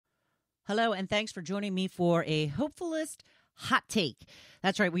Hello, and thanks for joining me for a Hopefulist Hot Take.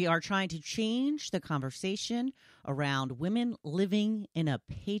 That's right, we are trying to change the conversation around women living in a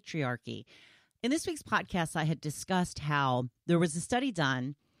patriarchy. In this week's podcast, I had discussed how there was a study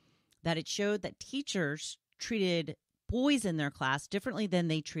done that it showed that teachers treated boys in their class differently than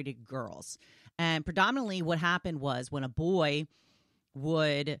they treated girls. And predominantly what happened was when a boy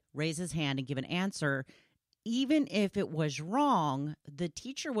would raise his hand and give an answer, even if it was wrong, the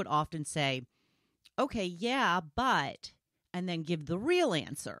teacher would often say, okay, yeah, but, and then give the real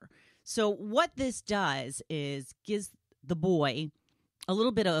answer. So what this does is gives the boy a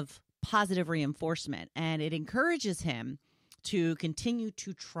little bit of positive reinforcement, and it encourages him to continue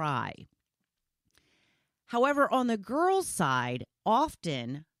to try. However, on the girls' side,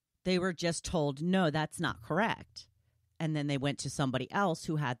 often they were just told, no, that's not correct. And then they went to somebody else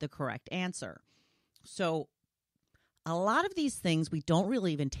who had the correct answer. So a lot of these things we don't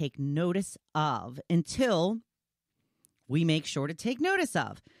really even take notice of until we make sure to take notice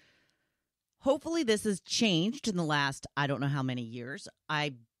of. Hopefully this has changed in the last, I don't know how many years.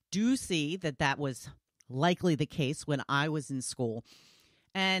 I do see that that was likely the case when I was in school.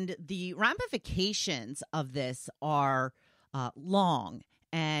 And the ramifications of this are long,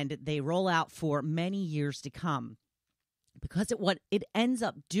 and they roll out for many years to come. Because what it ends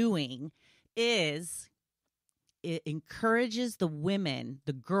up doing is it encourages the women,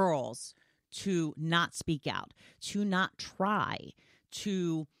 the girls, to not speak out, to not try,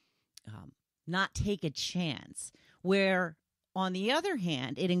 to not take a chance. Where, on the other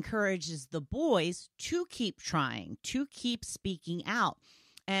hand, it encourages the boys to keep trying, to keep speaking out.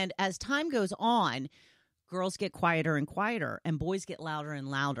 And as time goes on, girls get quieter and quieter, and boys get louder and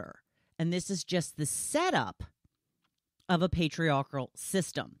louder. And this is just the setup of a patriarchal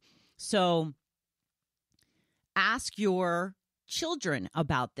system. So ask your children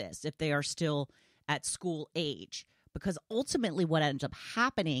about this if they are still at school age, because ultimately what ends up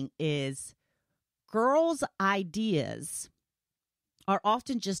happening is girls' ideas are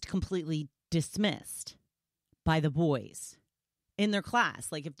often just completely dismissed by the boys in their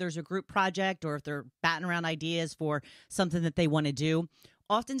class. Like if there's a group project or if they're batting around ideas for something that they want to do,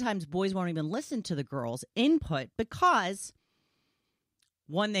 oftentimes boys won't even listen to the girls' input because,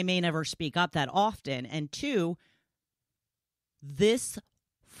 one, they may never speak up that often, and two, this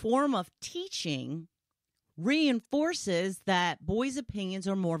form of teaching reinforces that boys' opinions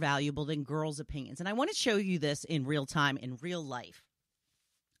are more valuable than girls' opinions. And I want to show you this in real time, in real life.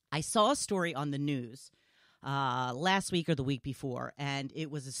 I saw a story on the news last week or the week before, and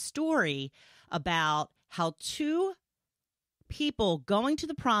it was a story about how two people going to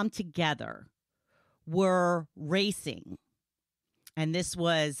the prom together were racing. And this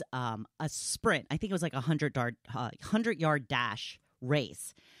was a sprint. I think it was like a 100-yard dash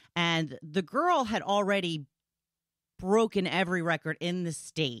race. And the girl had already broken every record in the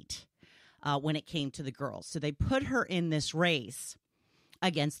state when it came to the girls. So they put her in this race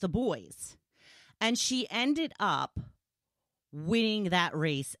against the boys. And she ended up winning that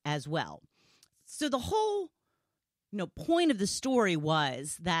race as well. So the whole point of the story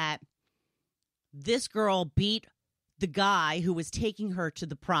was that this girl beat the guy who was taking her to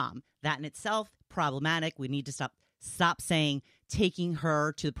the prom. That in itself, problematic. We need to stop saying taking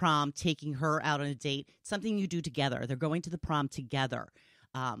her to the prom, taking her out on a date. Something you do together. They're going to the prom together.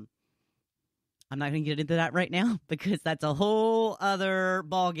 I'm not going to get into that right now because that's a whole other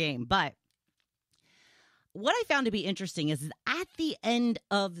ball game. But what I found to be interesting is at the end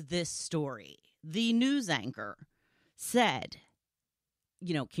of this story, the news anchor said,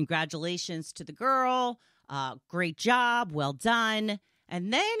 congratulations to the girl. Great job. Well done.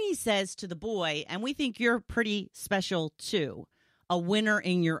 And then he says to the boy, and we think you're pretty special too, a winner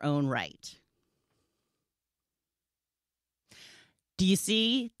in your own right. Do you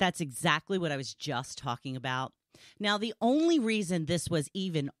see? That's exactly what I was just talking about. Now, the only reason this was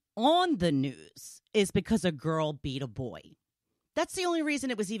even on the news is because a girl beat a boy. That's the only reason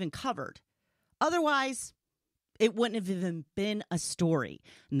it was even covered. Otherwise, it wouldn't have even been a story.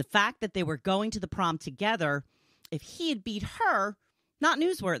 And the fact that they were going to the prom together, if he had beat her, not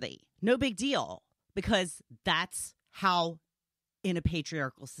newsworthy. No big deal. Because that's how, in a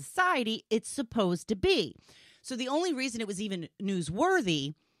patriarchal society, it's supposed to be. So the only reason it was even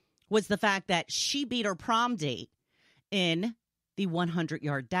newsworthy was the fact that she beat her prom date in the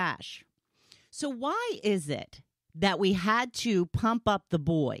 100-yard dash. So why is it that we had to pump up the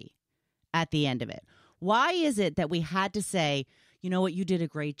boy at the end of it? Why is it that we had to say, you know what, you did a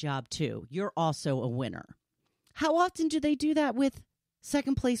great job too. You're also a winner. How often do they do that with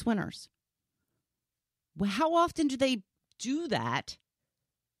second place winners? How often do they do that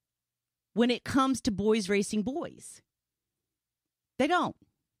when it comes to boys racing boys. They don't.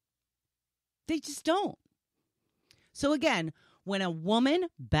 They just don't. So again, when a woman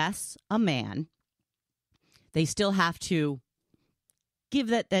bests a man, they still have to give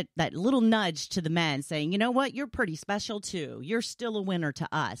that little nudge to the men saying, you know what, you're pretty special too. You're still a winner to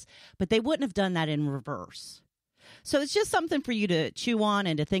us. But they wouldn't have done that in reverse. So it's just something for you to chew on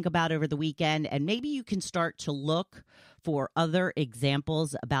and to think about over the weekend. And maybe you can start to look for other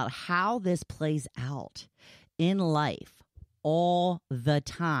examples about how this plays out in life all the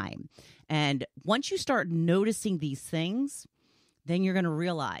time. And once you start noticing these things, then you're going to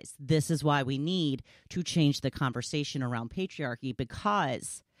realize this is why we need to change the conversation around patriarchy,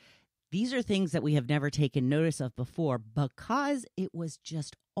 because these are things that we have never taken notice of before because it was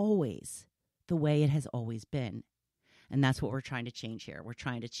just always the way it has always been. And that's what we're trying to change here. We're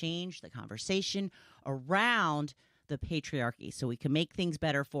trying to change the conversation around the patriarchy so we can make things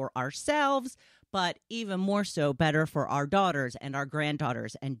better for ourselves, but even more so better for our daughters and our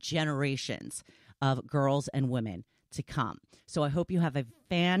granddaughters and generations of girls and women to come. So I hope you have a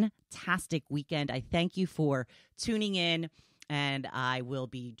fantastic weekend. I thank you for tuning in, and I will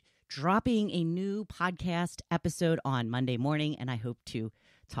be dropping a new podcast episode on Monday morning, and I hope to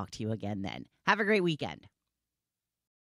talk to you again then. Have a great weekend.